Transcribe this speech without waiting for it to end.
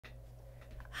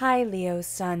Hi Leo,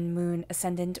 Sun, Moon,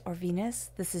 Ascendant, or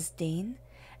Venus. This is Dane,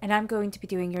 and I'm going to be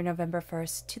doing your November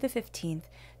 1st to the 15th,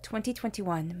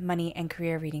 2021 money and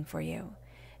career reading for you.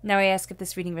 Now I ask if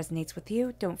this reading resonates with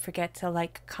you, don't forget to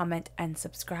like, comment, and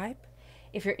subscribe.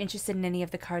 If you're interested in any of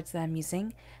the cards that I'm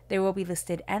using, they will be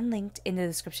listed and linked in the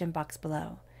description box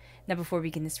below. Now before we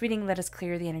begin this reading, let us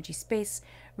clear the energy space,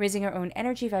 raising our own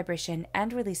energy vibration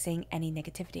and releasing any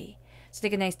negativity. So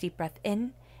take a nice deep breath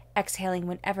in, exhaling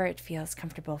whenever it feels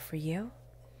comfortable for you.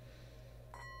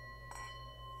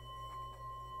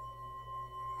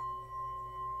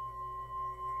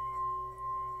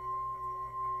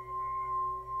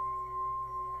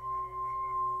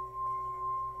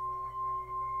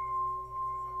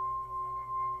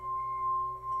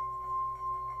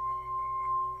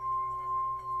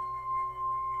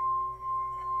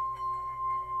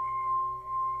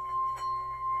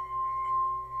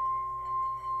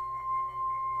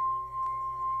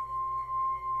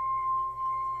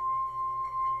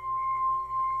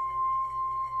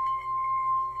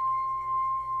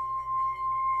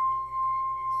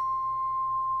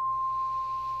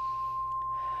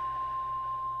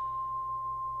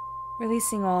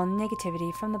 Releasing all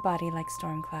negativity from the body like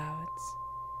storm clouds.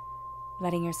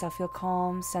 Letting yourself feel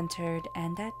calm, centered,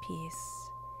 and at peace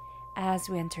as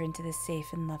we enter into this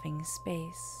safe and loving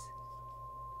space.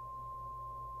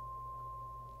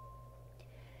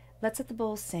 Let's let the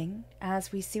bowls sing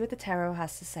as we see what the tarot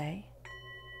has to say.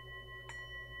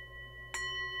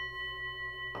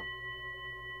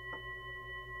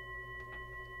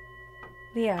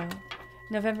 Leo,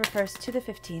 November 1st to the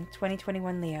 15th,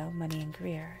 2021 Leo, money and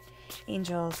career.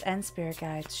 Angels and spirit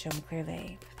guides, show me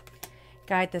clearly.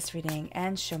 Guide this reading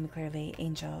and show me clearly,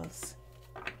 angels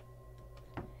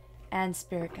and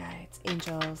spirit guides,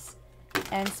 angels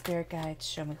and spirit guides,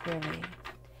 show me clearly.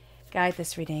 Guide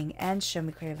this reading and show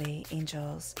me clearly,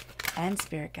 angels and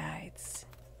spirit guides.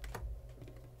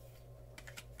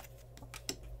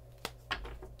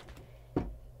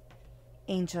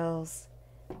 Angels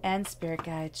and spirit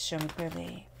guides, show me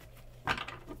clearly.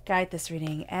 Guide this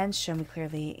reading and show me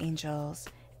clearly, angels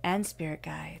and spirit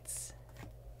guides.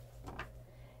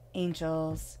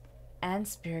 Angels and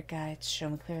spirit guides,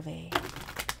 show me clearly.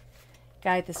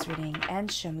 Guide this reading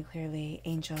and show me clearly,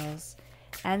 angels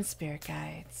and spirit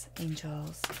guides.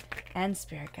 Angels and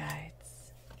spirit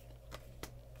guides.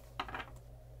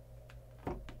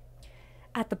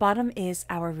 At the bottom is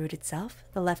our rooted self.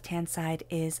 The left-hand side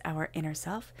is our inner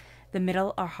self. The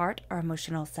middle, our heart, our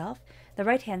emotional self. The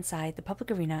right-hand side, the public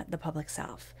arena, the public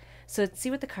self. So let's see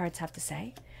what the cards have to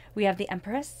say. We have the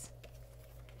Empress,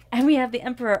 and we have the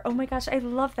Emperor. Oh my gosh, I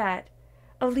love that.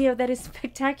 Oh, Leo, that is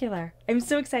spectacular. I'm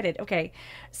so excited. Okay,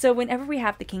 so whenever we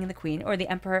have the King and the Queen, or the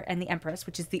Emperor and the Empress,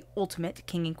 which is the ultimate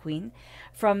King and Queen,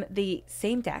 from the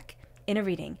same deck in a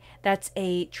reading, that's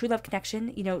a true love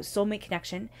connection, soulmate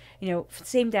connection,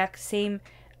 same deck, same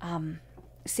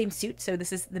suit. So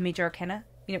this is the Major Arcana,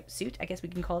 suit, I guess we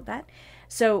can call it that.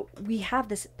 So we have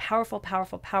this powerful,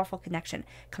 powerful, powerful connection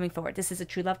coming forward. This is a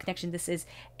true love connection. This is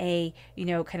a,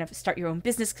 kind of start your own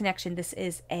business connection. This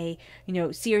is a,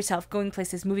 see yourself going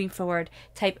places, moving forward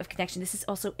type of connection. This is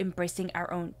also embracing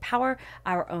our own power,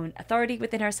 our own authority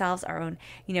within ourselves, our own,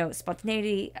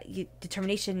 spontaneity,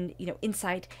 determination,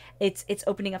 insight. It's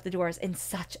opening up the doors in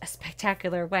such a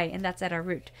spectacular way. And that's at our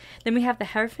root. Then we have the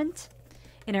Hierophant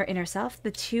in our inner self,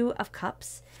 the Two of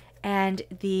Cups, and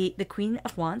the Queen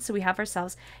of Wands. So we have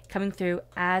ourselves coming through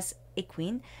as a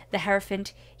queen. The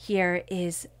Hierophant here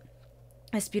is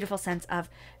this beautiful sense of,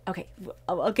 okay,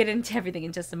 I'll get into everything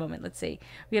in just a moment. Let's see.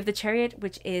 We have the Chariot,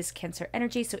 which is Cancer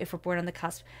energy. So if we're born on the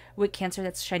cusp with Cancer,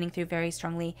 that's shining through very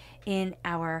strongly in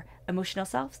our emotional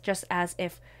selves, just as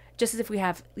if we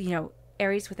have,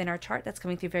 Aries within our chart, that's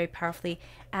coming through very powerfully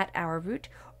at our root.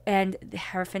 And the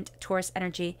Hierophant Taurus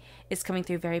energy is coming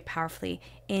through very powerfully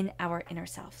in our inner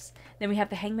selves. Then we have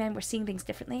the Hangman. We're seeing things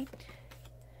differently.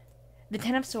 The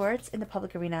Ten of Swords in the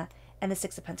public arena and the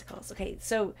Six of Pentacles. Okay,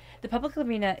 so the public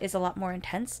arena is a lot more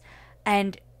intense,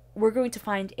 and we're going to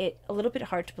find it a little bit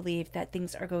hard to believe that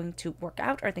things are going to work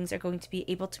out, or things are going to be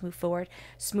able to move forward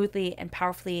smoothly and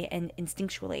powerfully and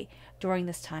instinctually during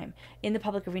this time. In the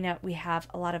public arena, we have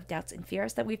a lot of doubts and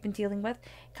fears that we've been dealing with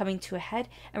coming to a head,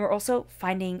 and we're also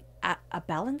finding a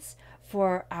balance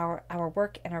for our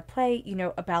work and our play,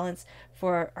 a balance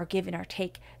for our give and our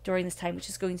take during this time, which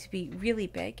is going to be really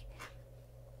big.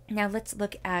 Now let's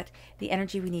look at the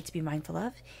energy we need to be mindful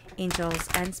of. Angels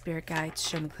and spirit guides,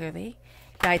 show me clearly.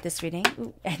 guide this reading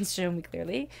and show me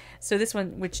clearly. So this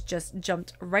one, which just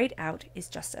jumped right out, is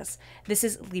justice. This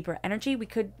is Libra energy. We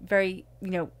could very,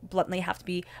 bluntly have to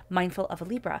be mindful of a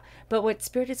Libra. But what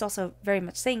Spirit is also very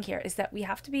much saying here is that we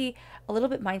have to be a little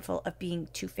bit mindful of being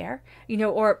too fair,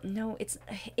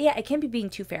 it can be being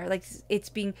too fair. Like it's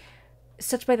being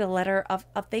such by the letter of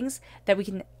things that we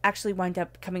can actually wind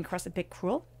up coming across a bit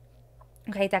cruel.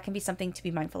 Okay, that can be something to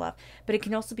be mindful of. But it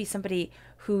can also be somebody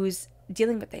who's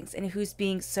dealing with things and who's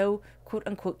being so quote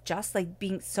unquote just, like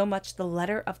being so much the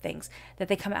letter of things that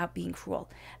they come out being cruel.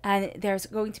 And there's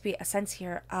going to be a sense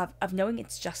here of knowing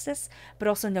it's justice, but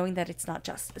also knowing that it's not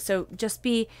just. So just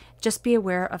be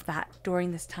aware of that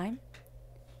during this time.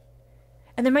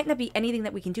 And there might not be anything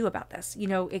that we can do about this.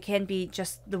 It can be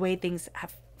just the way things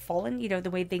have fallen,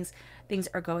 the way things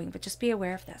are going, but just be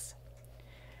aware of this.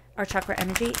 Our chakra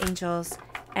energy, angels,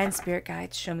 and spirit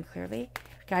guides, show me clearly.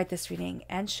 Guide this reading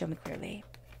and show me clearly.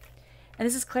 And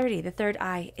this is clarity. The third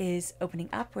eye is opening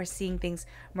up. We're seeing things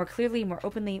more clearly, more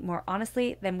openly, more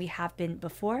honestly than we have been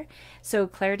before. So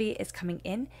clarity is coming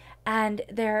in. And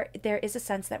there is a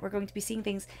sense that we're going to be seeing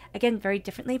things, again, very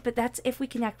differently. But that's if we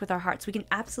connect with our hearts. We can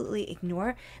absolutely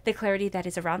ignore the clarity that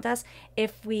is around us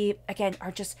if we, again,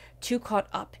 are just too caught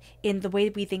up in the way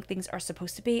we think things are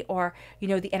supposed to be, or,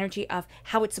 the energy of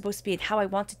how it's supposed to be and how I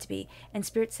want it to be. And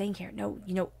Spirit's saying here,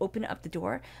 no, open up the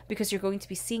door, because you're going to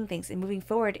be seeing things and moving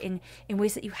forward in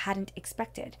ways that you hadn't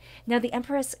expected. Now, the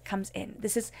Empress comes in.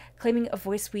 This is claiming a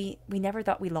voice we never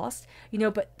thought we lost,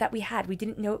 but that we had. We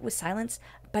didn't know it was silence,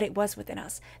 but it was within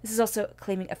us. This is also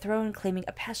claiming a throne, claiming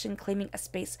a passion, claiming a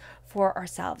space for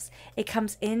ourselves. It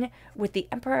comes in with the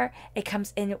Emperor. It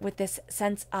comes in with this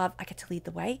sense of, I get to lead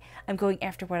the way. I'm going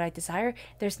after what I desire.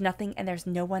 There's nothing and there's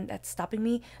no one that's stopping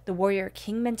me. The warrior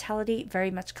king mentality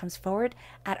very much comes forward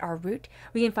at our root.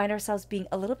 We can find ourselves being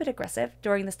a little bit aggressive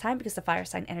during this time because the fire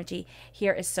sign energy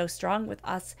here is so strong with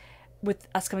us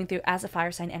coming through as a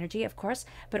fire sign energy, of course,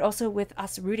 but also with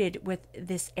us rooted with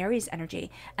this Aries energy.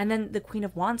 And then the Queen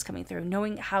of Wands coming through,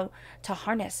 knowing how to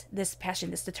harness this passion,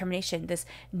 this determination, this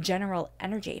general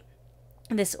energy,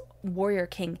 this warrior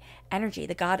king energy,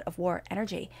 the god of war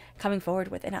energy coming forward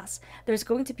within us. There's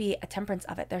going to be a temperance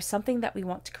of it. There's something that we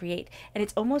want to create, and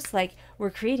it's almost like we're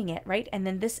creating it, right? And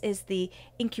then this is the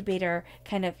incubator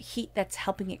kind of heat that's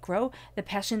helping it grow, the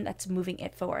passion that's moving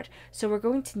it forward. So we're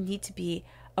going to need to be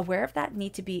aware of that,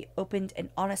 need to be open and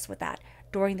honest with that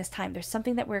during this time. There's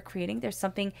something that we're creating. There's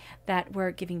something that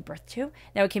we're giving birth to.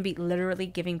 Now, it can be literally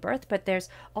giving birth, but there's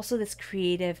also this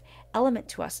creative element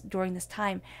to us during this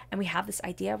time. And we have this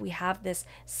idea, we have this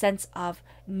sense of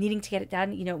needing to get it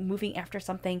done, moving after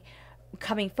something,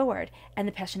 coming forward, and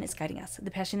the passion is guiding us. The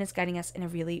passion is guiding us in a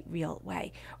really real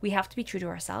way. We have to be true to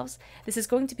ourselves. This is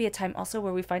going to be a time also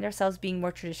where we find ourselves being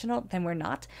more traditional than we're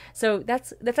not. So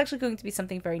that's actually going to be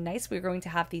something very nice. We're going to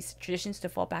have these traditions to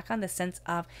fall back on, the sense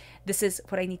of this is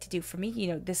what I need to do for me.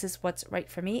 This is what's right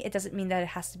for me. It doesn't mean that it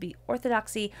has to be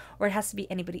orthodoxy or it has to be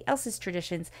anybody else's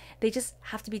traditions. They just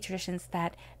have to be traditions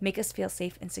that make us feel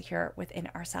safe and secure within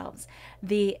ourselves.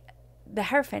 The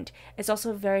Hierophant is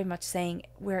also very much saying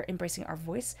we're embracing our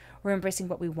voice, we're embracing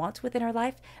what we want within our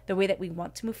life, the way that we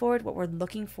want to move forward, what we're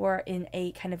looking for in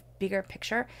a kind of bigger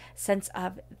picture sense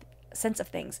of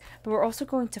things. But we're also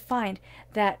going to find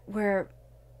that we're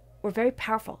very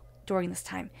powerful during this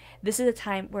time. This is a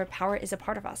time where power is a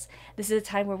part of us. This is a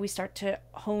time where we start to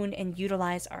hone and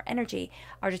utilize our energy,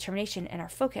 our determination, and our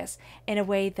focus in a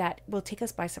way that will take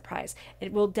us by surprise.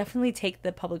 It will definitely take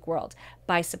the public world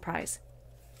by surprise.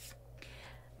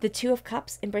 The Two of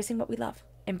Cups, embracing what we love,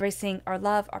 embracing our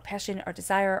love, our passion, our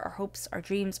desire, our hopes, our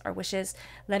dreams, our wishes,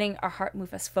 letting our heart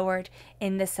move us forward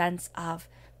in the sense of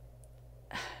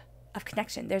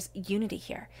connection. There's unity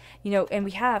here, and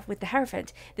we have with the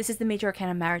Hierophant, this is the major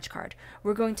arcana marriage card.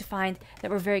 We're going to find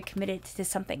that we're very committed to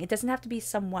something. It doesn't have to be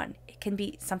someone. It can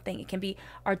be something. It can be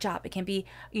our job. It can be,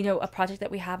 a project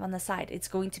that we have on the side. It's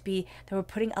going to be that we're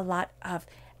putting a lot of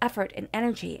effort and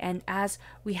energy, and as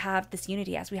we have this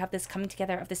unity, as we have this coming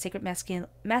together of the sacred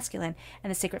masculine and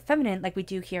the sacred feminine, like we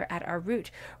do here at our root,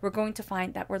 we're going to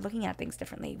find that we're looking at things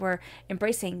differently. We're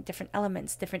embracing different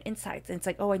elements, different insights, and it's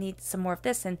like, oh, I need some more of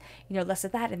this, and less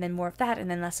of that, and then more of that, and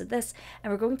then less of this.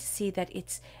 And we're going to see that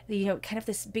it's kind of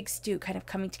this big stew kind of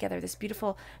coming together, this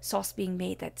beautiful sauce being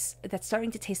made that's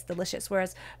starting to taste delicious,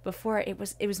 whereas before it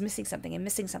was missing something, and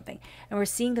we're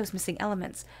seeing those missing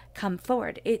elements come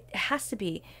forward. It has to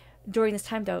be during this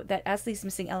time, though, that as these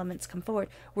missing elements come forward,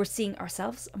 we're seeing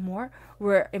ourselves more.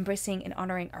 We're embracing and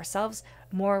honoring ourselves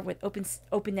more with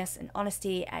openness and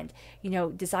honesty and,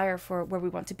 desire for where we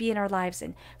want to be in our lives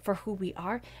and for who we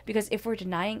are. Because if we're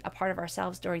denying a part of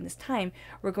ourselves during this time,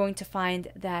 we're going to find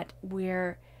that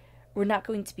we're not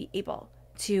going to be able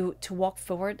to walk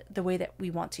forward the way that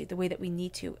we want to, the way that we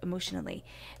need to emotionally.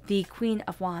 The Queen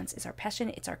of Wands is our passion,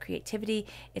 it's our creativity,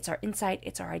 it's our insight,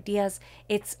 it's our ideas,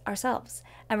 it's ourselves.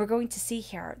 And we're going to see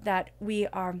here that we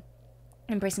are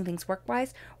embracing things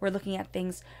work-wise. We're looking at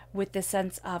things with this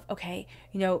sense of, okay,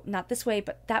 not this way,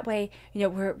 but that way.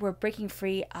 We're breaking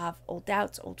free of old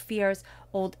doubts, old fears,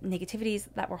 old negativities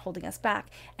that were holding us back.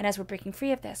 And as we're breaking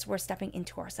free of this, we're stepping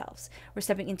into ourselves. We're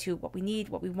stepping into what we need,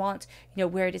 what we want,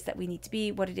 where it is that we need to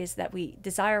be, what it is that we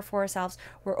desire for ourselves.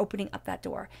 We're opening up that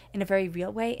door in a very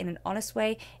real way, in an honest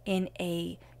way, in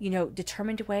a,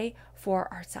 determined way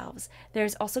for ourselves.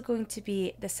 There's also going to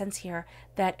be the sense here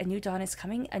that a new dawn is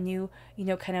coming, a new,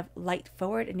 kind of light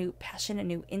forward, a new passion, a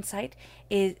new insight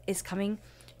is coming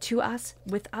to us,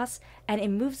 with us, and it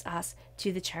moves us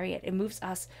to the Chariot. It moves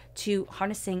us to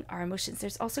harnessing our emotions.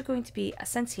 There's also going to be a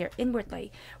sense here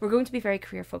inwardly. We're going to be very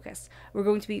career focused. We're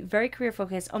going to be very career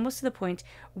focused, almost to the point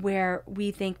where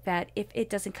we think that if it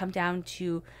doesn't come down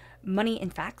to money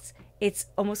and facts, it's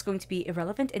almost going to be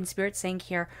irrelevant. And Spirit's saying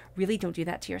here, really don't do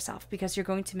that to yourself, because you're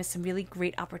going to miss some really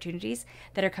great opportunities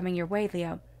that are coming your way,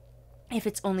 Leo, if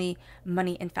it's only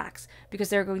money and facts, because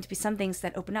there are going to be some things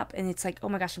that open up and it's like, oh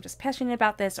my gosh, I'm just passionate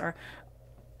about this, or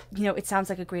it sounds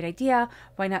like a great idea,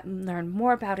 why not learn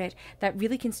more about it? That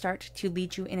really can start to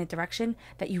lead you in a direction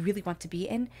that you really want to be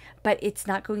in, but it's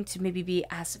not going to maybe be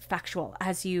as factual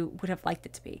as you would have liked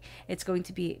it to be. It's going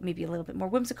to be maybe a little bit more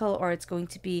whimsical, or it's going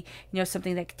to be,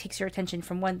 something that takes your attention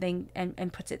from one thing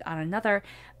and puts it on another,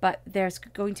 but there's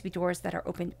going to be doors that are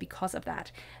opened because of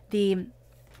that.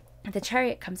 The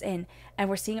Chariot comes in and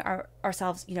we're seeing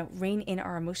ourselves, rein in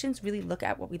our emotions, really look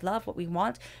at what we love, what we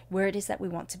want, where it is that we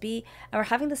want to be. And we're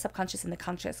having the subconscious and the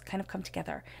conscious kind of come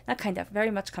together, very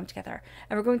much come together.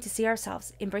 And we're going to see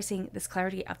ourselves embracing this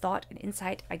clarity of thought and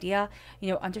insight, idea,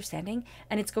 understanding.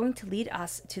 And it's going to lead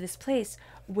us to this place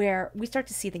where we start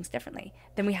to see things differently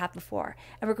than we have before.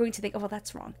 And we're going to think, oh, well,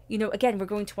 that's wrong. Again, we're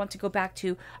going to want to go back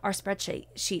to our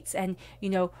spreadsheets and,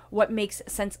 what makes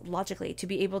sense logically to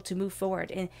be able to move forward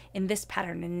in this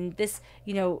pattern and in this,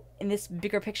 in this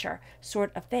bigger picture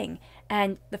sort of thing.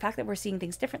 And the fact that we're seeing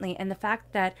things differently, and the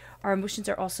fact that our emotions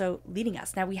are also leading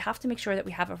us. Now, we have to make sure that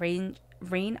we have a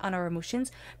rein on our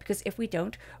emotions, because if we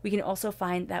don't, we can also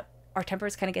find that our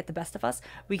tempers kind of get the best of us.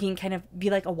 We can kind of be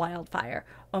like a wildfire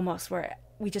almost, where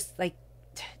we just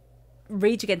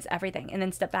rage against everything and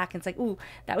then step back and it's like, ooh,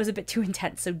 that was a bit too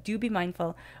intense. So do be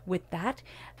mindful with that.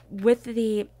 With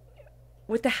the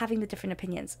having the different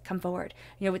opinions come forward,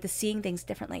 with the seeing things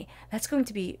differently, that's going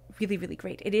to be really, really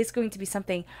great. It is going to be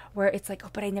something where it's like, oh,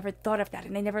 but I never thought of that,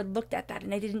 and I never looked at that,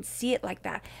 and I didn't see it like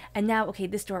that. And now, okay,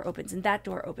 this door opens and that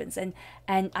door opens, and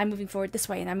I'm moving forward this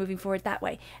way and I'm moving forward that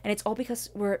way. And it's all because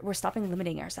we're stopping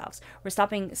limiting ourselves. We're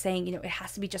stopping saying, it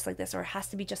has to be just like this, or it has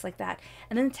to be just like that.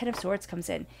 And then the Ten of Swords comes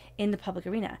in the public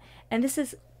arena. And this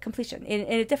is completion. And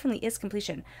it definitely is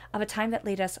completion of a time that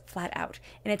laid us flat out,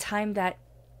 in a time that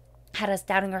had us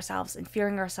doubting ourselves and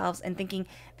fearing ourselves and thinking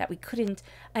that we couldn't,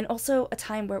 and also a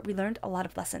time where we learned a lot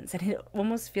of lessons. And it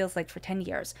almost feels like for 10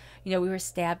 years, we were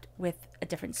stabbed with a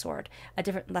different sword, a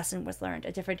different lesson was learned,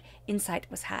 a different insight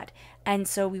was had. And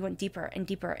so we went deeper and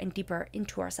deeper and deeper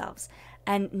into ourselves.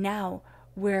 And now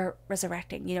we're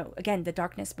resurrecting, again, the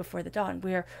darkness before the dawn.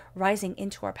 We're rising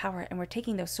into our power, and we're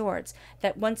taking those swords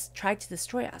that once tried to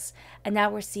destroy us. And now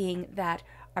we're seeing that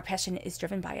our passion is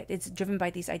driven by it. It's driven by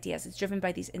these ideas. It's driven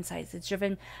by these insights. It's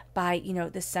driven by,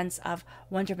 this sense of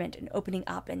wonderment and opening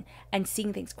up and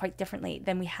seeing things quite differently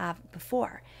than we have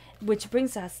before. Which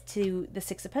brings us to the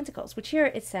Six of Pentacles, which here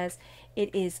it says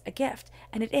it is a gift.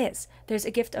 And it is. There's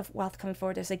a gift of wealth coming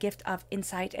forward. There's a gift of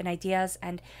insight and ideas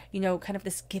and, kind of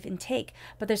this give and take.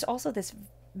 But there's also this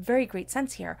very great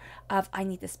sense here of, I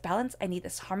need this balance, I need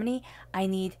this harmony, I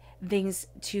need things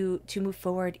to move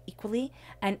forward equally,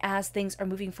 and as things are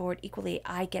moving forward equally,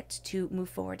 I get to move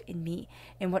forward in me,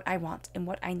 in what I want and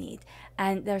what I need.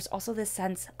 And there's also this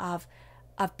sense of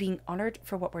being honored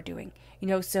for what we're doing,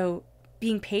 so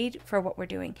being paid for what we're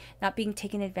doing, not being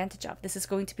taken advantage of. This is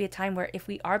going to be a time where if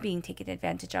we are being taken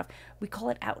advantage of, we call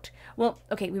it out. Well,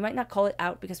 okay, we might not call it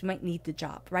out because we might need the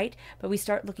job, right? But we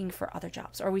start looking for other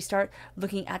jobs, or we start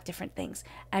looking at different things,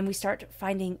 and we start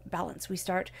finding balance. We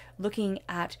start looking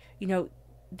at,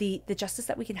 the justice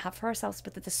that we can have for ourselves,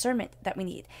 but the discernment that we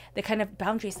need, the kind of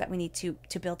boundaries that we need to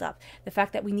build up, the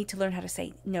fact that we need to learn how to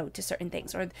say no to certain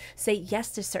things or say yes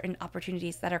to certain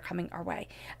opportunities that are coming our way.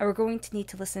 And we're going to need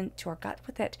to listen to our gut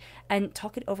with it and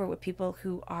talk it over with people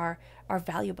who are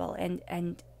valuable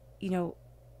and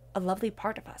a lovely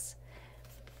part of us.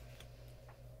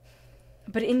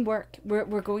 But in work,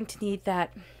 we're going to need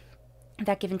that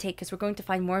give and take, because we're going to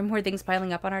find more and more things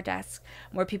piling up on our desks,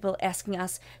 more people asking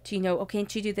us to, oh,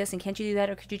 can't you do this and can't you do that,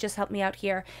 or could you just help me out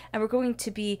here? And we're going to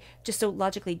be just so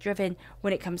logically driven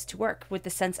when it comes to work, with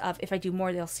the sense of, if I do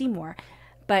more, they'll see more.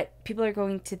 But people are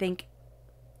going to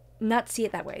not see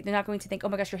it that way. They're not going to think, oh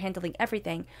my gosh, you're handling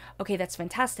everything. Okay, that's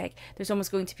fantastic. There's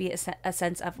almost going to be a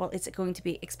sense of, well, it's going to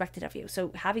be expected of you.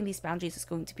 So having these boundaries is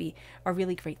going to be a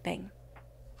really great thing.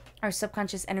 Our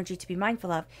subconscious energy to be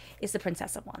mindful of is the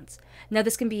Princess of Wands. Now,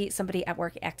 this can be somebody at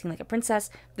work acting like a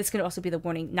princess. This can also be the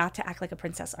warning not to act like a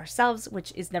princess ourselves,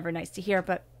 which is never nice to hear,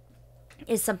 but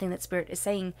is something that Spirit is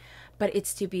saying. But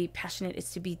it's to be passionate,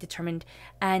 it's to be determined.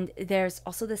 And there's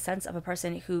also the sense of a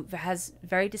person who has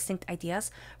very distinct ideas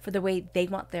for the way they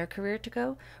want their career to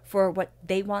go, for what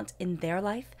they want in their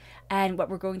life. And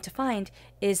what we're going to find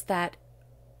is that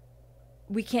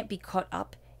we can't be caught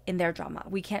up in their drama.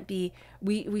 We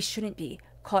shouldn't be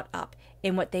caught up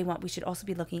in what they want. We should also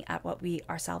be looking at what we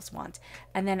ourselves want.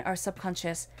 And then our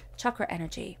subconscious chakra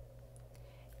energy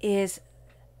is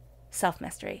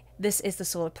self-mastery. This is the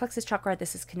solar plexus chakra.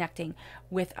 This is connecting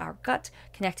with our gut,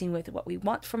 connecting with what we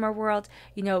want from our world,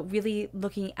 really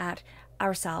looking at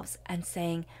ourselves and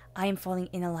saying, I am falling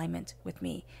in alignment with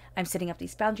me. I'm setting up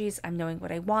these boundaries. I'm knowing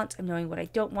what I want. I'm knowing what I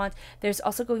don't want. There's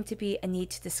also going to be a need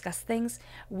to discuss things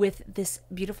with this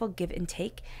beautiful give and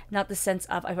take, not the sense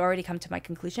of, I've already come to my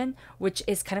conclusion, which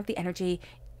is kind of the energy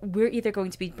we're either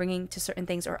going to be bringing to certain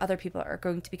things or other people are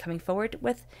going to be coming forward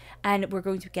with, and we're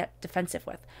going to get defensive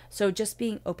with. So just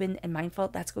being open and mindful,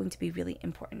 that's going to be really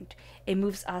important. It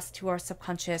moves us to our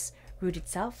subconscious rooted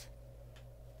self.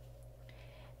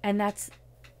 And that's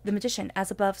the Magician.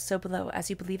 As above, so below. As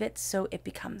you believe it, so it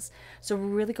becomes. So we're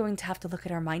really going to have to look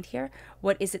at our mind here.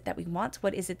 What is it that we want?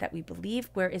 What is it that we believe?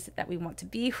 Where is it that we want to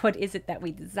be? What is it that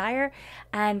we desire?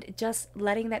 And just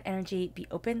letting that energy be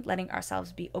open, letting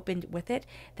ourselves be opened with it,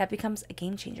 that becomes a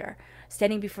game changer.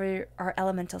 Standing before our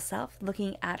elemental self,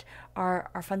 looking at our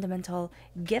fundamental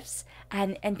gifts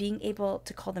and being able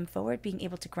to call them forward, being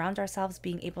able to ground ourselves,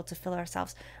 being able to fill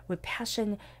ourselves with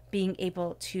passion, being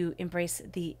able to embrace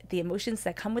the emotions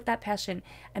that come with that passion,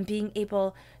 and being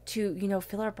able to,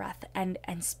 feel our breath and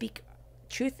speak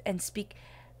truth and speak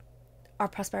our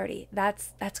prosperity.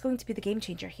 That's going to be the game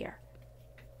changer here.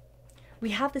 We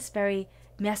have this very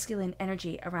masculine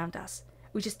energy around us.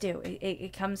 We just do.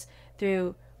 It comes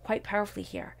through quite powerfully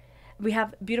here. We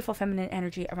have beautiful feminine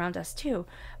energy around us too,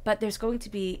 but there's going to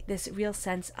be this real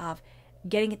sense of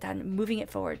getting it done, moving it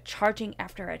forward, charging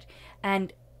after it,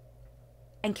 and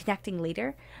connecting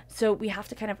later. So we have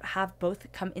to kind of have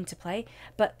both come into play,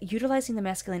 but utilizing the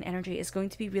masculine energy is going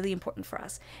to be really important for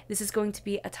us. This is going to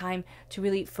be a time to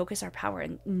really focus our power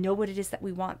and know what it is that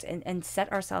we want and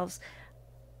set ourselves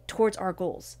towards our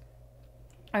goals.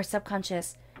 Our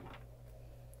subconscious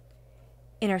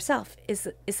inner self is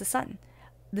the sun.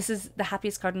 This is the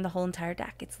happiest card in the whole entire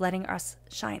deck. It's letting us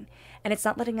shine, and it's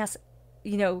not letting us,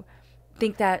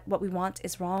 think that what we want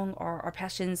is wrong or our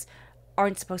passions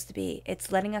aren't supposed to be.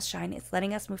 It's letting us shine. It's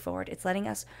letting us move forward. It's letting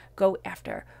us go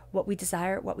after what we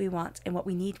desire, what we want, and what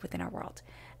we need within our world.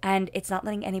 And it's not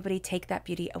letting anybody take that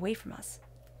beauty away from us.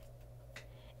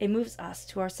 It moves us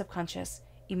to our subconscious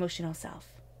emotional self.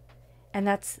 And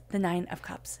that's the 9 of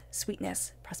Cups.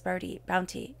 Sweetness, prosperity,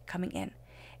 bounty coming in.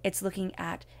 It's looking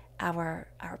at our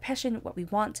passion, what we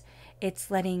want.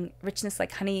 It's letting richness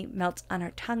like honey melt on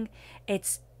our tongue.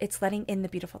 It's letting in the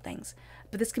beautiful things.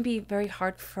 But this can be very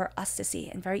hard for us to see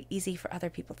and very easy for other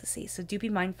people to see. So do be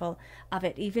mindful of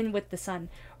it. Even with the sun,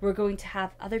 we're going to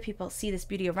have other people see this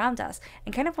beauty around us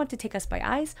and kind of want to take us by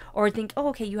eyes or think, oh,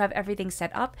 okay, you have everything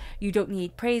set up. You don't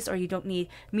need praise or you don't need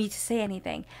me to say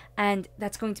anything. And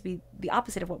that's going to be the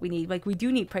opposite of what we need. Like, we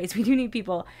do need praise. We do need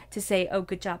people to say, oh,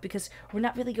 good job, because we're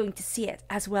not really going to see it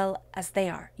as well as they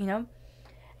are,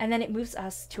 And then it moves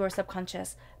us to our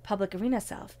subconscious public arena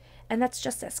self, and that's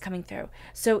justice coming through.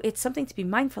 So it's something to be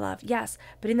mindful of, yes,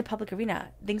 but in the public arena,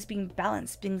 things being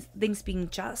balanced, things being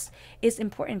just is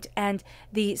important. And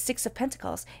the 6 of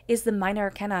Pentacles is the minor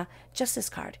arcana justice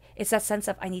card. It's that sense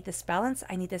of, I need this balance,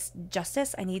 I need this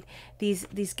justice, I need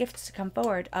these gifts to come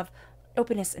forward of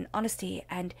openness and honesty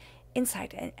and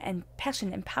insight and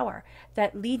passion and power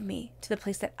that lead me to the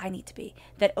place that I need to be,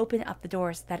 that open up the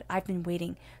doors that I've been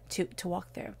waiting to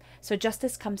walk through. So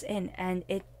justice comes in, and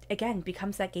it again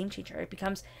becomes that game changer. It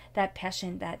becomes that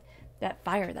passion, that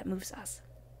fire that moves us.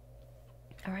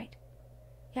 All right.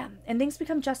 Yeah. And things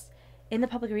become just in the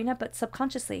public arena, but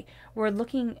subconsciously we're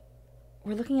looking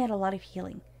at a lot of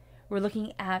healing. We're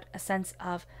looking at a sense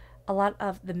of a lot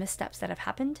of the missteps that have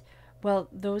happened. Well,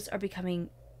 those are becoming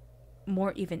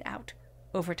more even out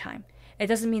over time. It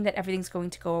doesn't mean that everything's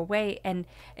going to go away, and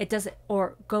it doesn't,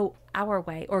 or go our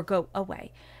way or go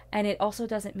away. And it also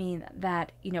doesn't mean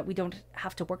that, we don't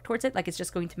have to work towards it, like it's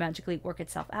just going to magically work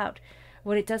itself out.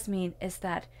 What it does mean is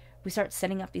that we start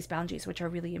setting up these boundaries, which are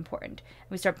really important.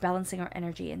 We start balancing our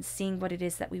energy and seeing what it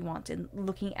is that we want and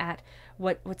looking at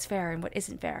what's fair and what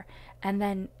isn't fair, and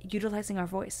then utilizing our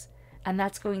voice. And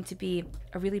that's going to be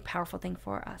a really powerful thing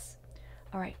for us.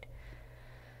 All right.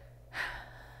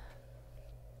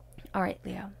 All right,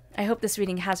 Leo. I hope this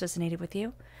reading has resonated with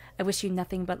you. I wish you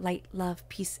nothing but light, love,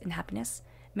 peace, and happiness.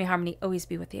 May harmony always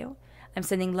be with you. I'm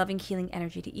sending loving, healing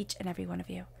energy to each and every one of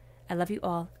you. I love you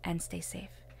all, and stay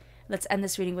safe. Let's end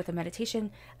this reading with a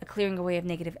meditation, a clearing away of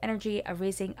negative energy, a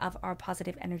raising of our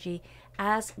positive energy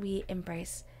as we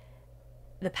embrace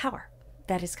the power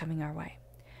that is coming our way.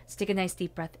 So take a nice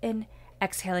deep breath in,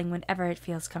 exhaling whenever it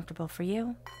feels comfortable for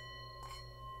you.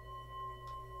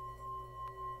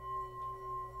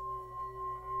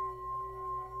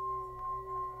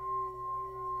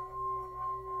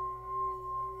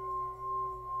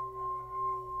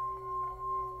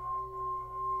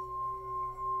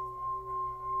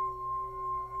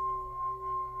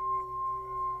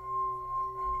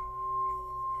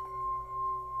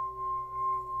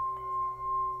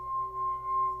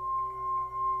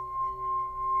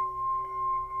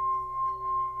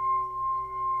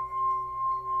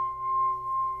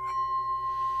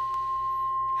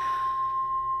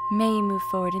 May you move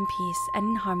forward in peace and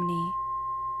in harmony,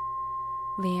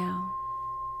 Leo.